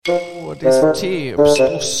Oh, these tips,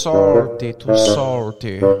 too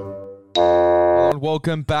salty. And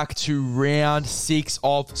welcome back to round 6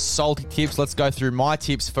 of Salty Tips. Let's go through my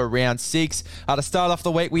tips for round 6. To start off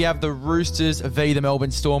the week, we have the Roosters v the Melbourne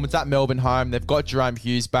Storm. It's at Melbourne home. They've got Jerome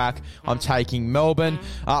Hughes back. I'm taking Melbourne.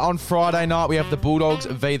 On Friday night, we have the Bulldogs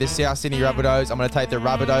v the South Sydney Rabbitohs. I'm going to take the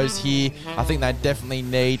Rabbitohs here. I think they definitely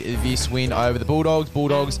need this win over the Bulldogs.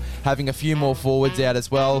 Bulldogs having a few more forwards out as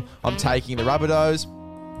well. I'm taking the Rabbitohs.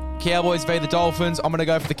 Cowboys v the Dolphins. I'm going to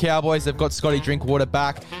go for the Cowboys. They've got Scotty Drinkwater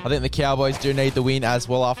back. I think the Cowboys do need the win as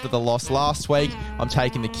well after the loss last week. I'm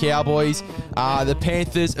taking the Cowboys. The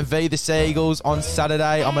Panthers v the Seagulls on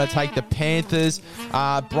Saturday. I'm going to take the Panthers.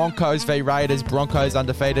 Broncos v Raiders. Broncos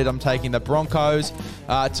undefeated. I'm taking the Broncos.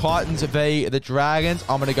 Titans v the Dragons.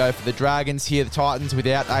 I'm going to go for the Dragons here. The Titans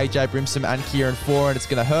without AJ Brimson and Kieran Foran. It's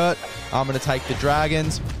going to hurt. I'm going to take the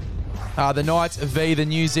Dragons. The Knights v the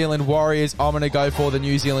New Zealand Warriors. I'm going to go for the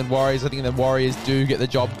New Zealand Warriors. I think the Warriors do get the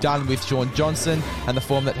job done with Sean Johnson and the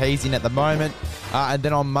form that he's in at the moment. And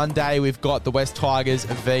then on Monday, we've got the West Tigers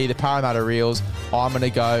v the Parramatta Eels. I'm going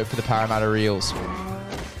to go for the Parramatta Eels.